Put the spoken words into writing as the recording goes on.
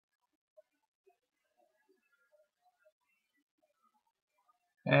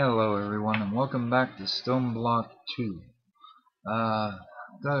Hello everyone and welcome back to Stone Block 2. Got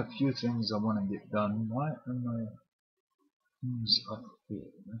a few things I want to get done. Why are my things up here?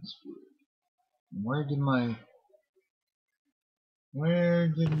 That's weird. And where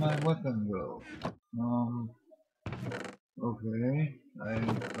did my weapon go? Okay. I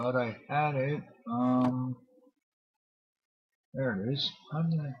thought I had it. There it is. How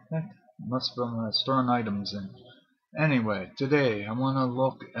the heck? Must have been storing items in. Anyway, today I want to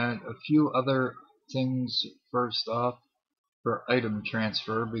look at a few other things first off for item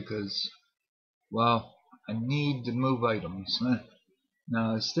transfer because, well, I need to move items.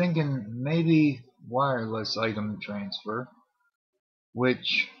 Now I was thinking maybe wireless item transfer,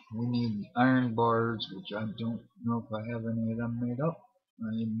 which we need iron bars, which I don't know if I have any of them made up.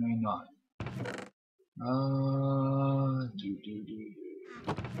 I may not.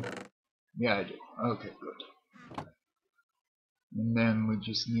 Yeah, I do. Okay, good. And then we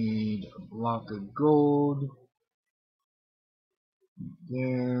just need a block of gold.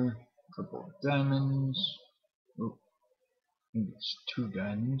 There. A couple of diamonds. Oh, I think it's 2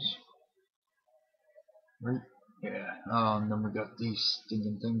 diamonds. Right? Yeah. And then we got these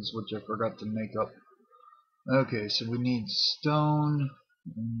stinking things which I forgot to make up. Okay, so we need stone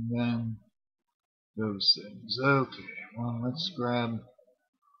and then those things. Okay, well let's grab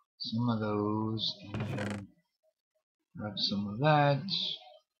some of those and grab some of that.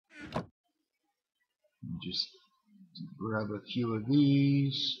 And just grab a few of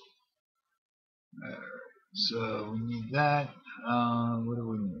these. Alright, so we need that. What do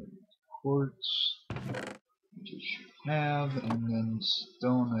we need? Quartz, which I should have, and then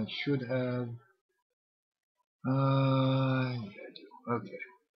stone I should have. Yeah, I do. Okay.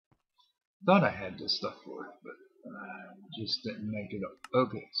 Thought I had this stuff for it, but just didn't make it up.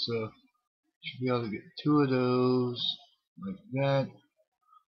 Okay, so should be able to get 2 of those like that.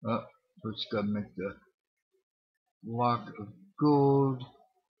 First gotta make the block of gold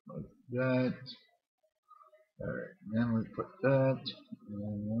like that. Alright, then we put that, and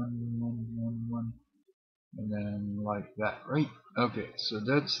then one, and then like that, right? Okay, so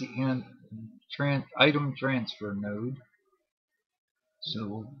that's the item transfer node. So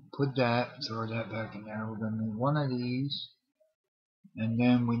we'll put that, throw that back in there. We're going to need one of these, and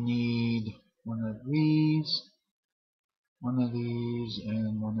then we need one of these, one of these,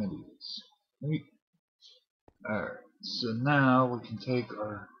 and one of these. Right? Alright, so now we can take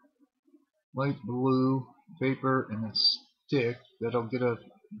our light blue paper and a stick. That'll get us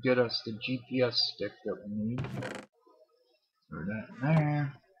the GPS stick that we need. Throw that in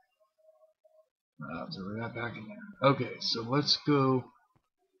there. Throw that back in there. Okay, so let's go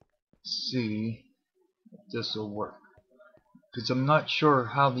see if this will work. Because I'm not sure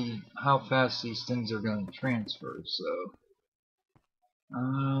how fast these things are going to transfer. So,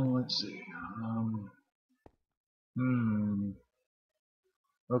 let's see.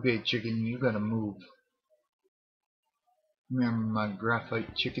 Okay, chicken, you gotta move. Remember my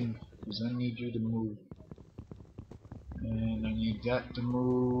graphite chicken, because I need you to move. And I need that to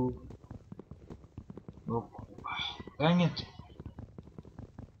move. Oh, dang it!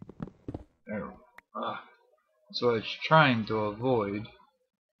 There. So I was trying to avoid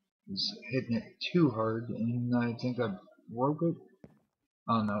is hitting it too hard, and I think I broke it.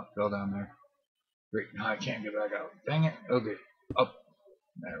 Oh no, it fell down there. Great, now I can't get back out. Dang it. Okay, up.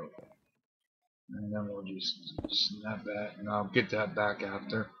 There we go. And then we'll just snap that, and I'll get that back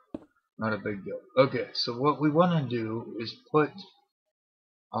after. Not a big deal. Okay, so what we want to do is put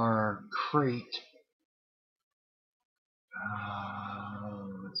our crate,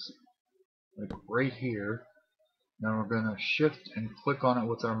 let's see, like right here. Now we're going to shift and click on it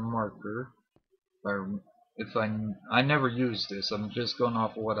with our marker. If I never use this, I'm just going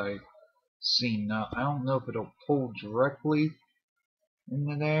off of what I seen. Now I don't know if it'll pull directly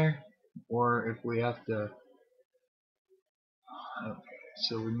into there or if we have to. Okay,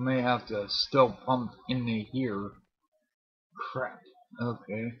 so we may have to still pump into here. Crap.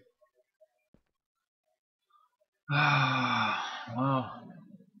 Okay. Well.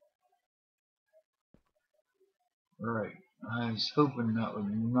 Right. I was hoping that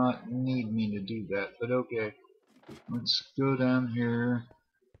would not need me to do that, but okay. Let's go down here.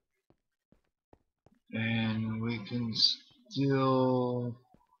 And we can still...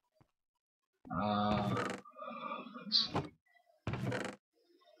 let's see. I've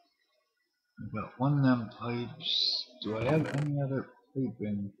got one of them pipes. Do I have any other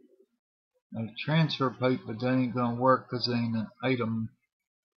piping? I have transfer pipe, but that ain't gonna work because it ain't an item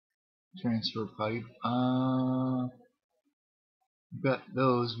transfer pipe. Got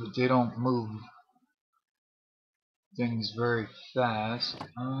those, but they don't move. things very fast.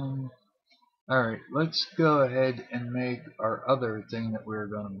 Alright, let's go ahead and make our other thing that we're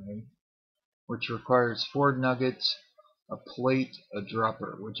gonna make, which requires 4 nuggets, a plate, a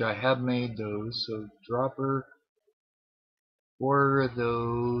dropper, which I have made those. So dropper, 4 of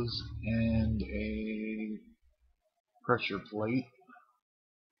those, and a pressure plate.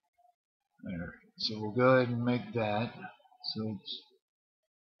 Alright, so we'll go ahead and make that. So it's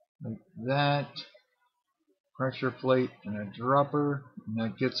like that, pressure plate, and a dropper, and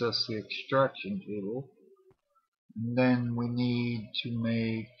that gets us the extraction cable. And then we need to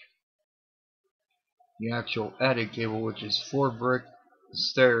make the actual added cable, which is 4 brick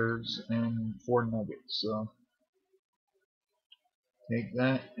stairs and 4 nuggets. So take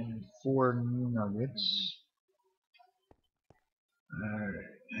that and 4 nuggets. Alright,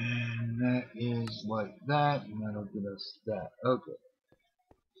 and that is like that, and that'll get us that. Okay.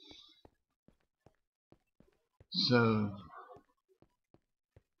 So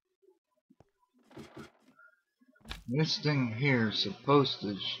this thing here is supposed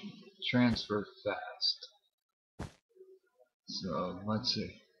to transfer fast. So let's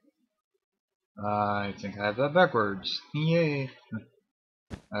see. I think I have that backwards. Yay!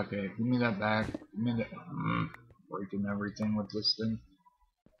 Okay, give me that back. Give me that. Breaking everything with this thing.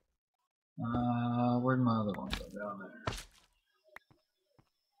 Where'd my other one go? Down there.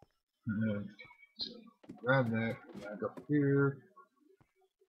 Okay, so grab that, back up here.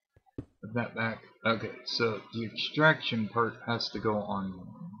 Put that back. Okay, so the extraction part has to go on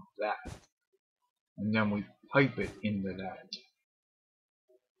that. And then we pipe it into that.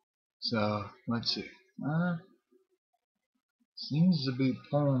 So, let's see. Seems to be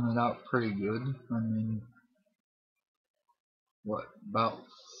pulling it out pretty good. I mean, what, about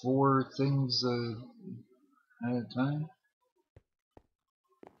 4 things at a time?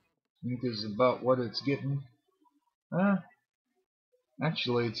 I think is about what it's getting.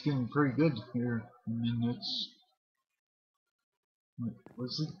 Actually, it's getting pretty good here. I mean, it's...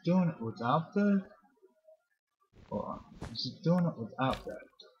 Was it doing it without the... Hold on. Was it doing it without that?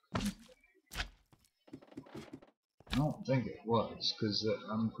 I don't think it was, because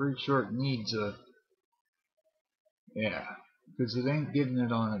I'm pretty sure it needs a... Yeah, because it ain't getting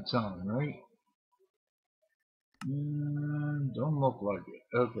it on its own, right? Don't look like it.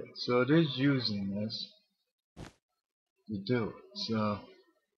 Okay, so it is using this to do it, so...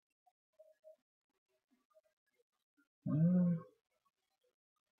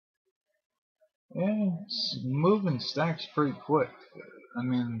 Yeah, it's moving stacks pretty quick. I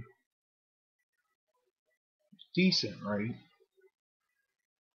mean, decent, right?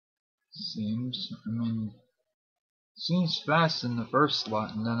 Seems. I mean, seems fast in the first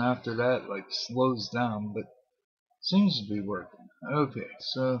slot, and then after that, like, slows down, but seems to be working. Okay,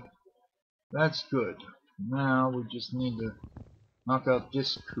 so that's good. Now we just need to knock out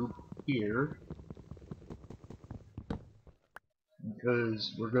this coop here,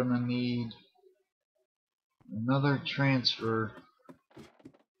 because we're gonna need another transfer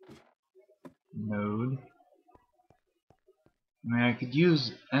node. I mean, I could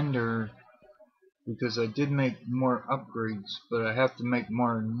use Ender because I did make more upgrades, but I have to make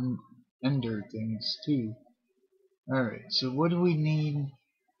more Ender things too. Alright, so what do we need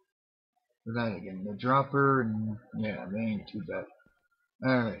for that again? The dropper, and yeah, that ain't too bad.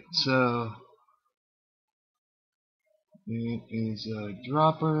 Alright, so it is a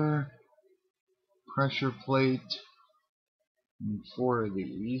dropper, pressure plate, and 4 of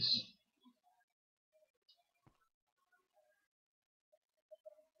these.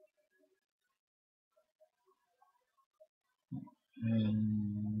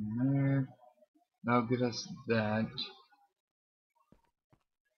 And there. That'll get us that.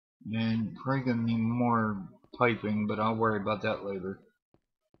 And probably gonna need more piping, but I'll worry about that later.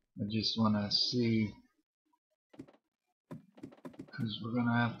 I just wanna see, because we're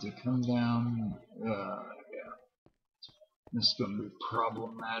gonna have to come down. Yeah, this is gonna be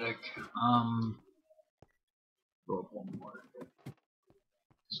problematic. Go up one more.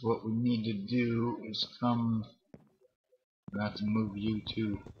 So what we need to do is come. We have to move you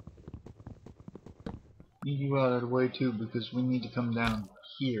too. Need you out of the way too, because we need to come down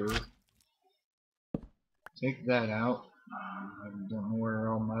here. Take that out. I don't know where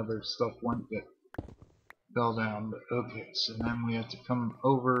all my other stuff went that fell down, but okay, so then we have to come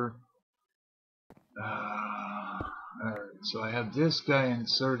over. Alright, so I have this guy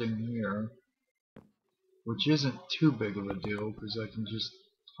inserting here, which isn't too big of a deal, because I can just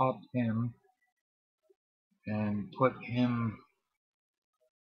pop him and put him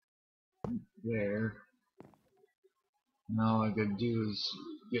there. And all I gotta do is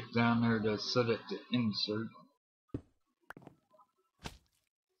get down there to set it to insert.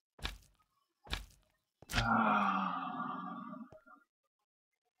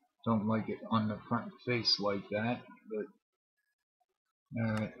 Don't like it on the front face like that, but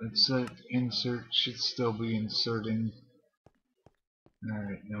alright, let's insert should still be inserting.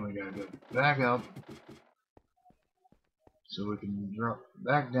 Alright, now we gotta go back up so we can drop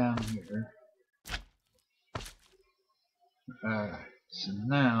back down here. Alright, so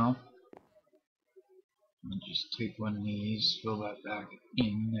now I'll just take one of these, fill that back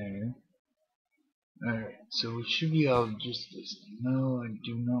in there. Alright, so we should be able to just no, I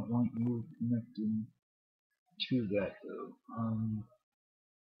do not want you connecting to that though.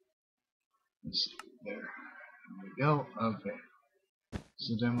 Let's see, there we go, okay.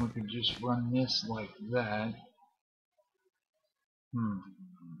 So then we could just run this like that.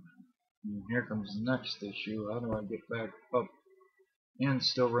 And here comes the next issue. How do I get back up and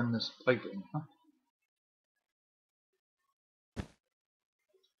still run this piping? Huh?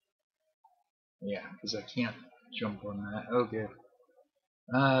 Yeah, because I can't jump on that. Okay.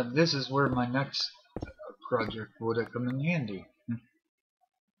 This is where my next project would have come in handy.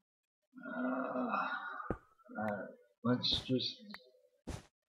 Let's just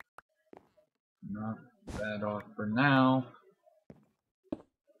knock that off for now.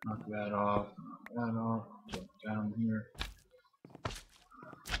 Knock that off, knock that off, jump down here.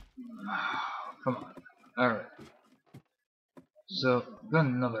 Come on. Alright. So, got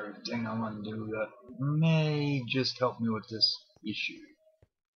another thing I want to do that may just help me with this issue.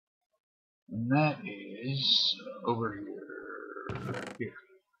 And that is over here.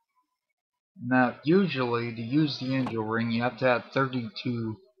 Now, usually to use the angel ring, you have to have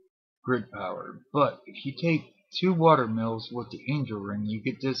 32 grid power. But if you take 2 water mills with the angel ring, you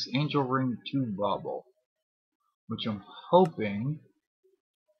get this angel ring 2 bobble, which I'm hoping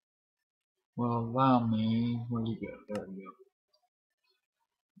will allow me. Where'd you go? There we go.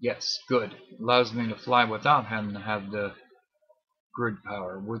 Yes, good. Allows me to fly without having to have the grid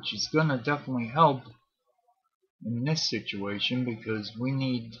power, which is gonna definitely help in this situation because we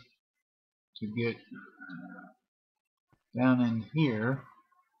need to get down in here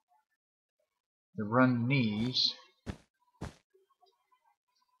to run these,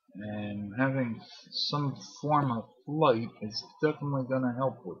 and having some form of flight is definitely gonna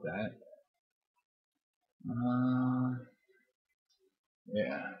help with that.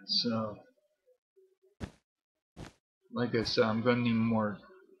 Yeah, so like I said, I'm gonna need more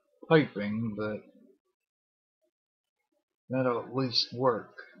piping, but that'll at least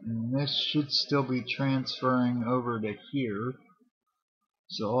work. And this should still be transferring over to here.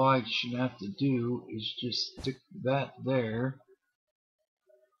 So all I should have to do is just stick that there.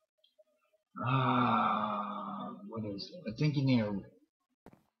 What is it? I think you need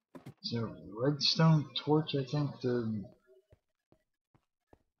is there a redstone torch? I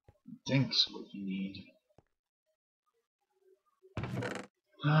think's what you need. Yeah.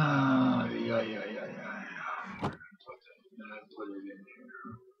 Put it in here.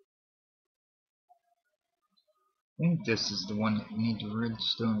 I think this is the one that you need the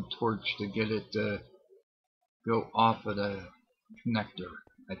redstone torch to get it to go off of the connector,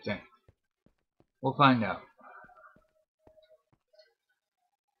 I think. We'll find out.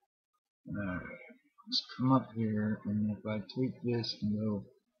 Alright, let's come up here, and if I take this and go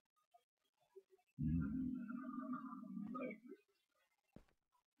like,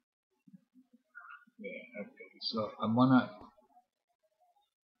 yeah, okay, so I want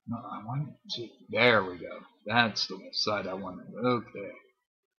to, there we go. That's the side I wanted. Okay.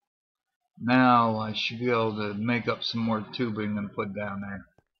 Now I should be able to make up some more tubing and put down there.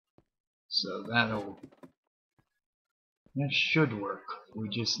 So that should work. We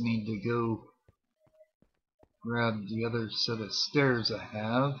just need to go grab the other set of stairs I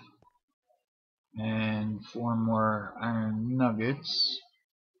have and 4 more iron nuggets.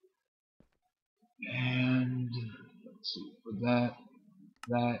 And let's see, for that,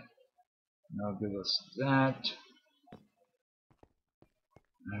 that'll give us that.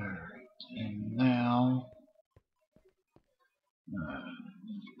 Alright, and now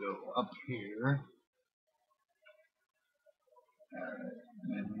need to go up here. Alright,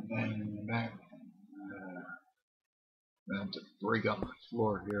 and then back. I have to break up my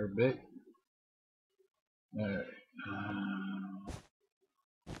floor here a bit. Alright.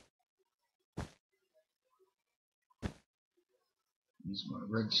 Use my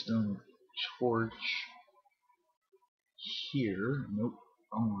redstone torch here. Nope,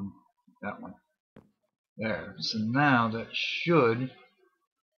 wrong one. That one. There. So now that should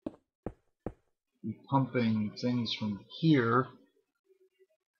be pumping things from here.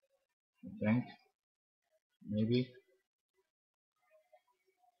 I think. Maybe.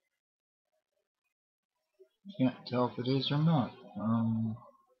 Can't tell if it is or not.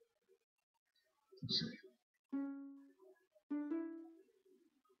 Let's see.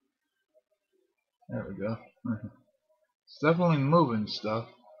 There we go. It's definitely moving stuff.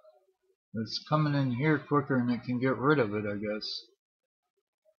 It's coming in here quicker than it can get rid of it, I guess.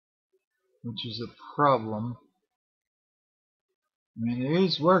 Which is a problem. I mean, it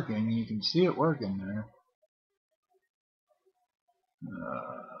is working. You can see it working there.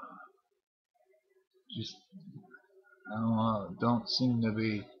 Just, I don't know, don't seem to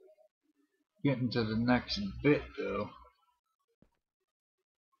be getting to the next bit, though.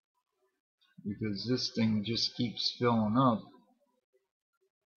 Because this thing just keeps filling up.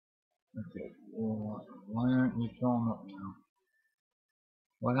 Okay, well, why aren't you filling up now?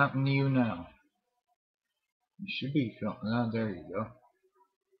 What happened to you now? You should be filling. Ah, there you go. I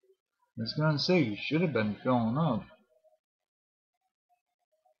was gonna say you should have been filling up.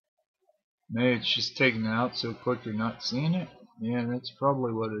 Maybe it's just taking it out so quick you're not seeing it. Yeah, that's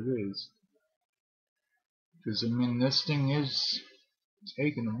probably what it is. Because I mean, this thing is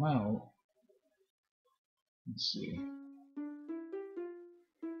taking them out. Let's see.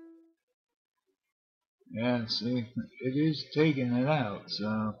 Yeah, see, it is taking it out,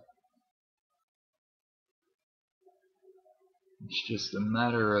 so it's just a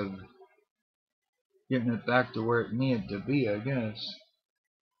matter of getting it back to where it needed to be, I guess.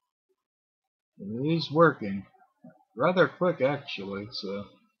 It is working. Rather quick, actually, so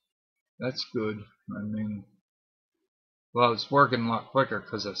that's good. I mean, well, it's working a lot quicker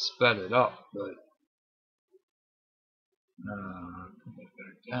because I sped it up, but put it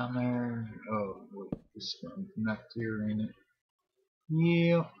back down there. Oh, wait, this is going to connect here, ain't it?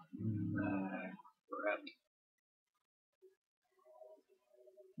 Yep. Crap.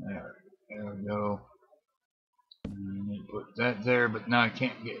 There we go. And you put that there, but now I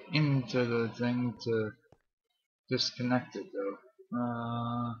can't get into the thing to disconnect it, though.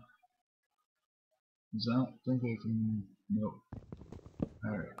 Cause I don't think I can. Nope.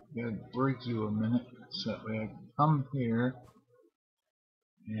 Alright, gotta break you a minute so that way I can come here.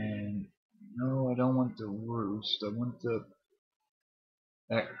 And no, I don't want the roost. I want the.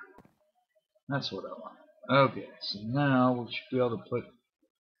 There. That's what I want. Okay, so now we should be able to put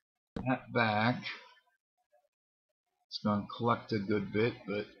that back. It's going to collect a good bit,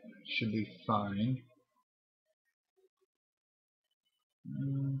 but it should be fine.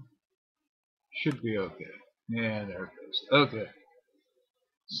 Should be okay. Yeah, there it goes. Okay.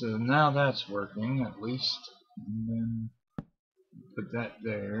 So now that's working, at least. And then put that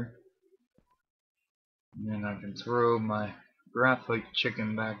there. And then I can throw my graphite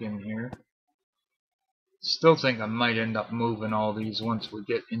chicken back in here. Still think I might end up moving all these once we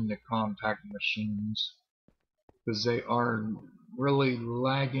get into compact machines. Because they are really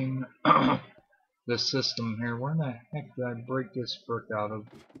lagging the system here. Where the heck did I break this brick out of?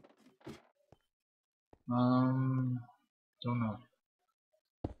 Don't know.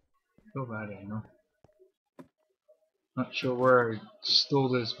 Feel that angle. Not sure where I stole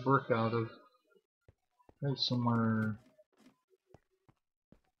this brick out of. There's somewhere.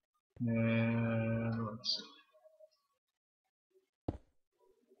 Yeah, let's see.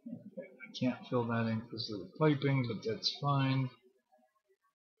 Okay, I can't fill that in because of the piping, but that's fine.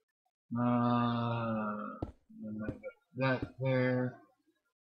 And I got that there.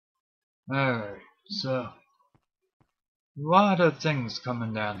 Alright, so a lot of things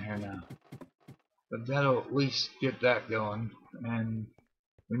coming down here now. But that'll at least get that going. And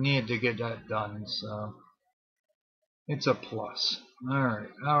we need to get that done, so it's a plus. Alright,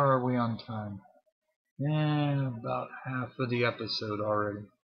 how are we on time? Yeah, about half of the episode already.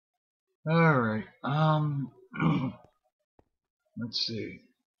 Alright, let's see.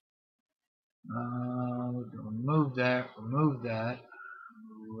 We're gonna remove that, remove that,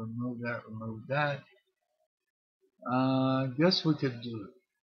 remove that, remove that. I guess we could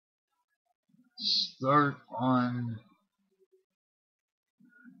start on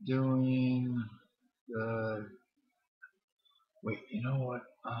doing the. Wait, you know what?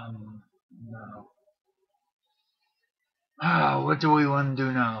 No. What do we want to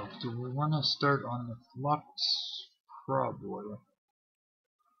do now? Do we want to start on the flux? Probably.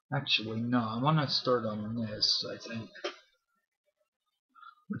 Actually, no. I want to start on this, I think.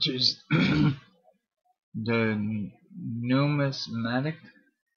 Which is the numismatic.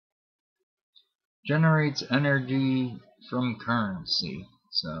 Generates energy from currency.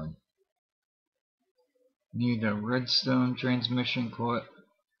 So, need a redstone transmission coil.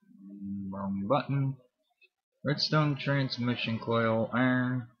 Wrong button. Redstone transmission coil,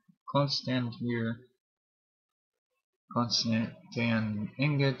 iron, constant here, constant tan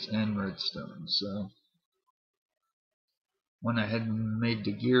ingots, and redstone. So went ahead and made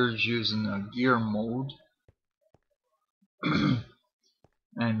the gears using a gear mold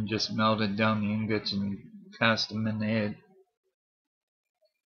and just melted down the ingots and cast them in the head.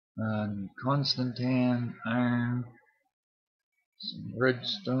 Constantan, iron, some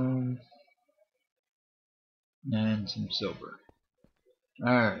redstone, and some silver.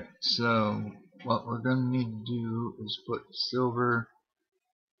 Alright, so what we're going to need to do is put silver,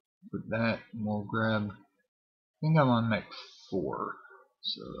 put that, and we'll grab, I think I want to make 4.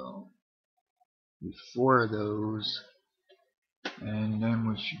 So, do 4 of those, and then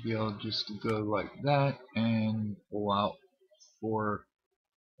we should be able just to go like that, and pull out 4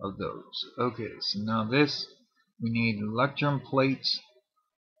 of those. Okay, so now this, we need electrum plates,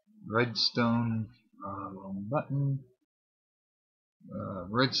 redstone, wrong button,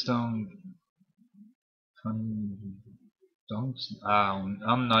 redstone, I'm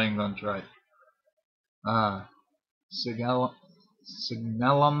not even gonna try it.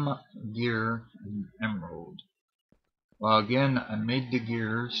 Signalum gear and emerald. Well, again, I made the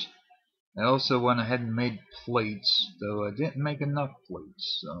gears. I also went ahead and made plates, though I didn't make enough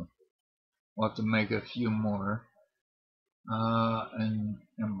plates, so we'll have to make a few more. And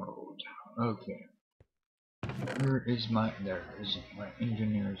emerald. Okay. There is my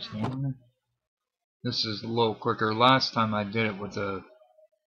engineer's hammer. This is a little quicker. Last time I did it with a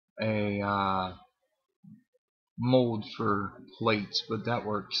mold for plates, but that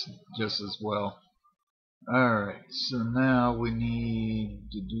works just as well. Alright, so now we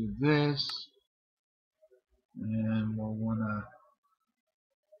need to do this, and we'll want to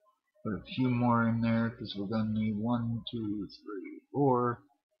put a few more in there because we're going to need 1, 2, 3, 4,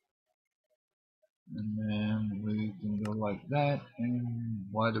 and then we can go like that. And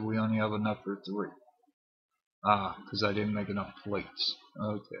why do we only have enough for 3? Because I didn't make enough plates.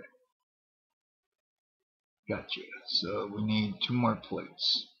 Okay, gotcha. So we need 2 more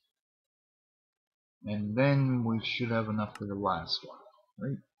plates, and then we should have enough for the last one,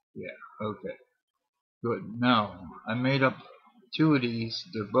 right? Yeah, okay. Good. Now, I made up 2 of these.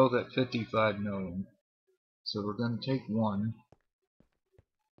 They're both at 55 million. So we're going to take one,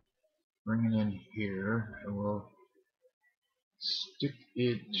 bring it in here, and we'll stick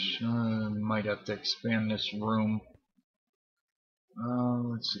it, might have to expand this room.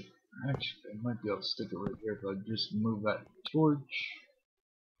 Let's see. Actually, I might be able to stick it right here if I just move that torch.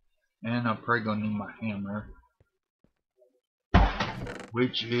 And I'm probably going to need my hammer,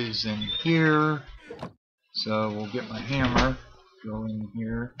 which is in here. So we'll get my hammer, go in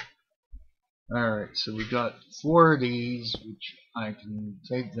here. Alright, so we got 4 of these, which I can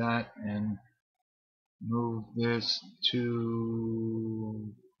take that and move this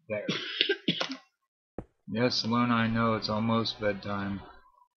to there. Yes, Luna, I know it's almost bedtime.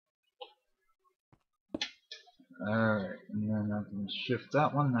 Alright, and then I can shift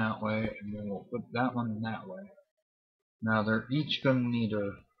that one that way, and then we'll put that one that way. Now they're each going to need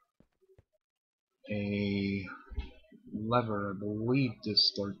a lever, I believe, to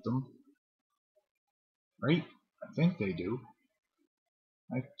start them. Right? I think they do.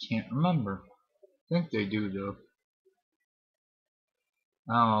 I can't remember. I think they do, though.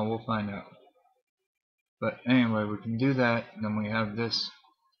 Oh, we'll find out. But anyway, we can do that, and then we have this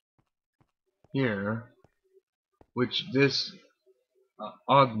here, which this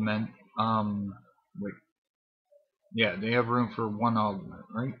augment, wait, yeah, they have room for 1 augment,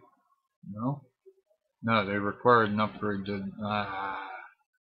 right? No? No, they required an upgrade to,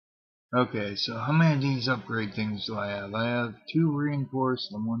 okay, so how many of these upgrade things do I have? I have 2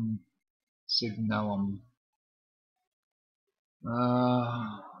 reinforced and 1 signalum.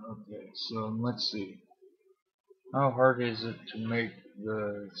 Okay, so let's see. How hard is it to make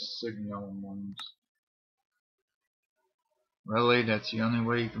the signalum ones? Really, that's the only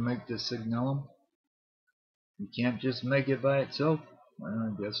way you can make the signalum? You can't just make it by itself?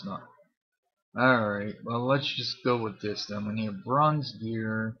 Well, I guess not. Alright, well let's just go with this then. We need bronze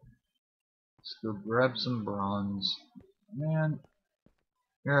gear. Let's go grab some bronze. Man,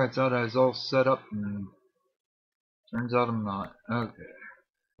 here I thought I was all set up and turns out I'm not. Okay.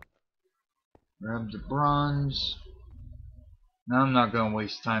 Grab the bronze. Now I'm not going to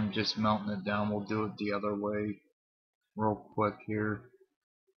waste time just melting it down. We'll do it the other way real quick here.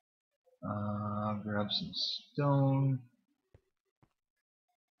 Grab some stone.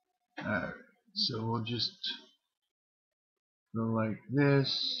 Alright, so we'll just go like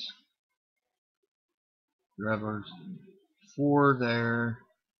this. Grab our 4 there.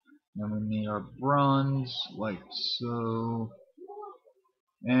 Then we need our bronze, like so.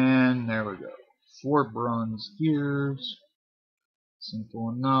 And there we go. 4 bronze gears. Simple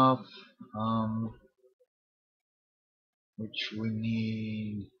enough. which we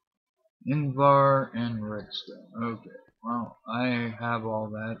need Invar and redstone. Okay, well, I have all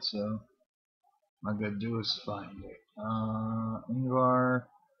that, so all I gotta do is find it. Invar,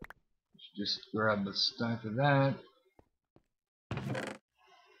 just grab a stack of that.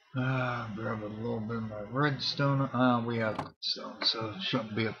 Grab a little bit of my redstone. We have redstone, so it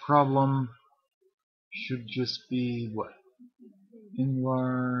shouldn't be a problem. Should just be what?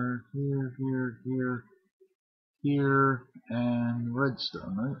 Invar, here, and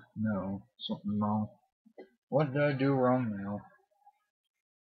redstone, right? No, something wrong. What did I do wrong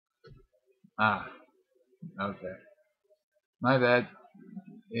now? Okay. My bad.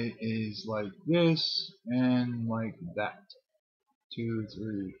 It is like this, and like that. 2,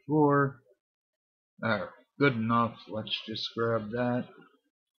 3, 4. Alright, good enough. Let's just grab that.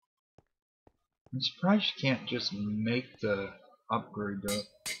 I'm surprised you can't just make the upgrade up.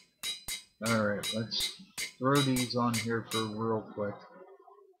 Alright, let's throw these on here for real quick.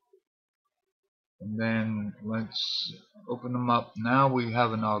 And then let's open them up. Now we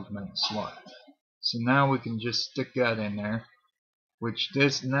have an augment slot. So now we can just stick that in there. Which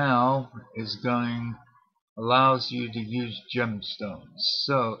this now is allows you to use gemstones.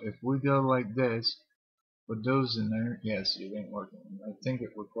 So if we go like this, put those in there. Yes, it ain't working. I think it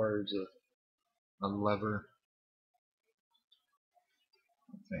requires a lever.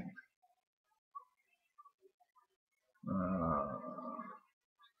 I think.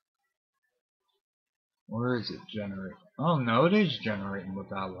 Where is it generating? Oh no, it is generating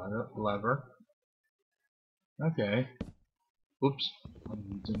without lever. Okay. Oops. I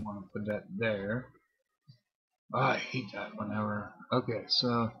didn't want to put that there. Oh, I hate that whenever. Okay,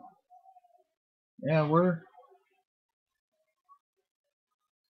 so yeah, I don't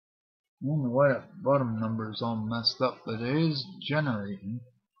know why that bottom number is all messed up, but it is generating.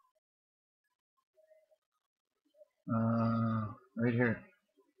 Right here,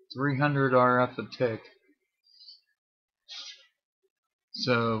 300 RF a tick.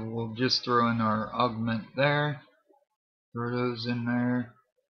 So we'll just throw in our augment there. Throw those in there.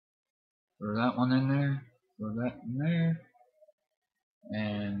 Throw that one in there. Throw that in there.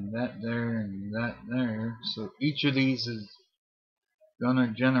 And that there and that there. So each of these is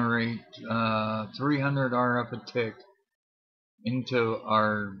gonna generate 300 RF a tick into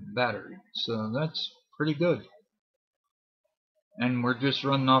our battery. So that's pretty good. And we're just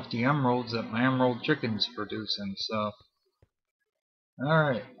running off the emeralds that my emerald chicken's producing. So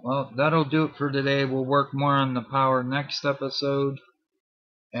alright, well that'll do it for today. We'll work more on the power next episode.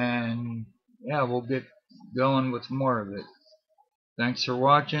 And yeah, we'll get going with more of it. Thanks for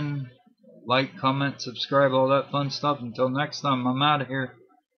watching. Like, comment, subscribe, all that fun stuff. Until next time, I'm out of here.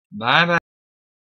 Bye bye.